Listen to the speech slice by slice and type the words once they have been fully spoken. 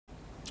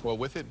Well,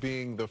 with it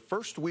being the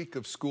first week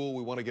of school,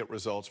 we want to get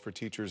results for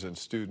teachers and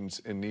students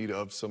in need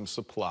of some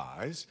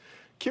supplies.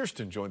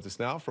 Kirstin joins us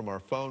now from our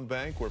phone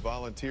bank, where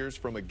volunteers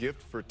from A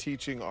Gift for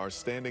Teaching are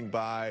standing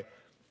by,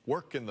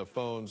 working the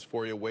phones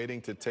for you, waiting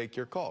to take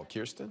your call.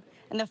 Kirstin?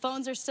 And the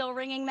phones are still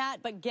ringing,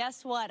 Matt, but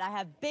guess what? I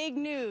have big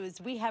news.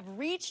 We have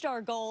reached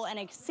our goal and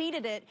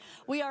exceeded it.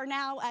 We are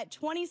now at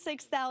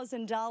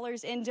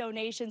 $26,000 in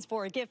donations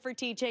for A Gift for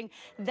Teaching.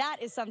 That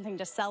is something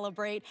to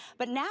celebrate.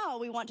 But now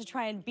we want to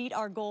try and beat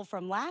our goal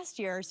from last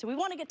year. So we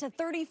want to get to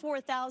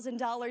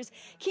 $34,000.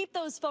 Keep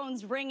those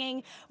phones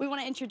ringing. We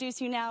want to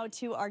introduce you now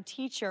to our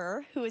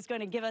teacher, who is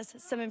going to give us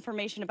some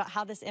information about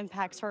how this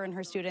impacts her and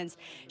her students.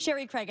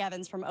 Sherri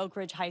Evans from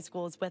Oakridge High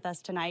School is with us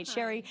tonight. Hi.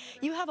 Sherri,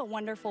 you have a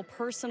wonderful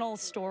personal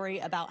story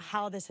about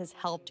how this has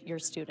helped your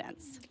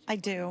students. I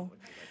do.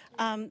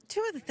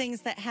 Two of the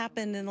things that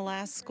happened in the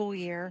last school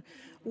year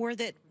were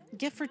that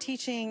Gift for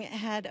Teaching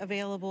had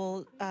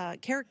available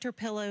character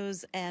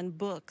pillows and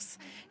books,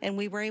 and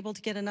we were able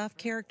to get enough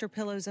character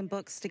pillows and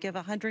books to give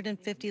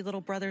 150 little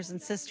brothers and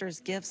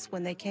sisters gifts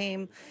when they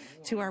came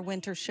to our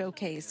winter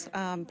showcase.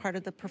 Part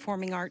of the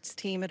performing arts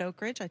team at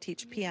Oakridge. I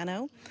teach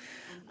piano.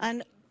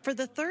 And for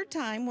the third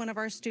time, one of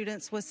our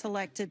students was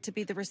selected to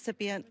be the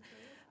recipient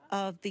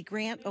of the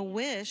Grant a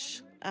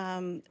Wish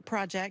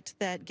project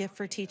that Gift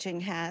for Teaching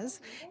has,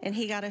 and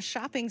he got a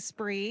shopping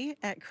spree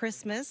at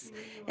Christmas,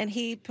 and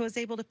he was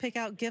able to pick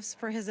out gifts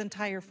for his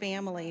entire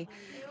family.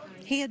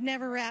 He had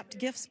never wrapped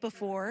gifts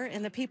before,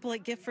 and the people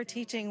at Gift for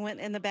Teaching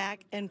went in the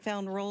back and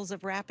found rolls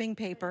of wrapping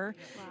paper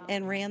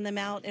and ran them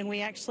out, and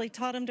we actually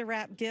taught him to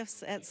wrap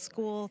gifts at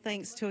school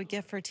thanks to A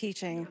Gift for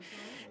Teaching.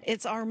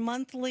 It's our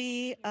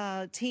monthly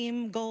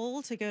team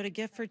goal to go to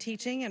Gift for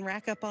Teaching and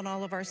rack up on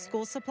all of our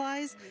school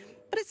supplies.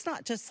 But it's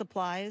not just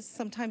supplies.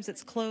 Sometimes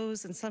it's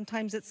clothes, and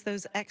sometimes it's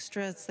those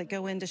extras that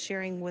go into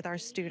sharing with our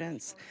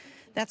students.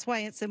 That's why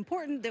it's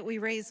important that we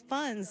raise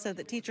funds so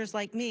that teachers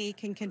like me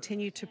can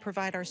continue to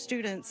provide our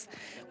students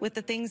with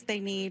the things they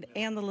need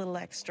and the little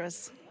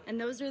extras. And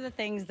those are the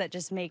things that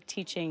just make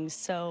teaching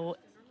so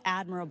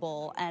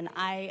admirable, and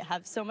I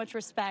have so much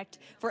respect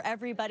for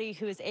everybody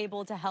who is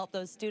able to help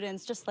those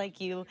students just like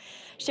you.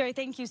 Sherri,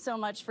 thank you so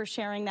much for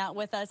sharing that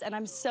with us, and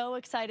I'm so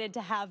excited to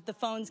have the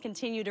phones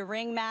continue to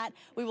ring, Matt.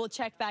 We will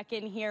check back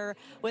in here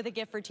with A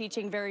Gift for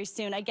Teaching very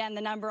soon. Again,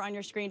 the number on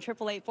your screen,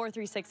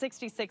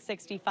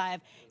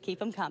 888-436-6665. Keep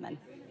them coming.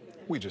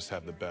 We just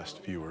have the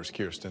best viewers.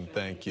 Kirstin,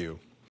 thank you.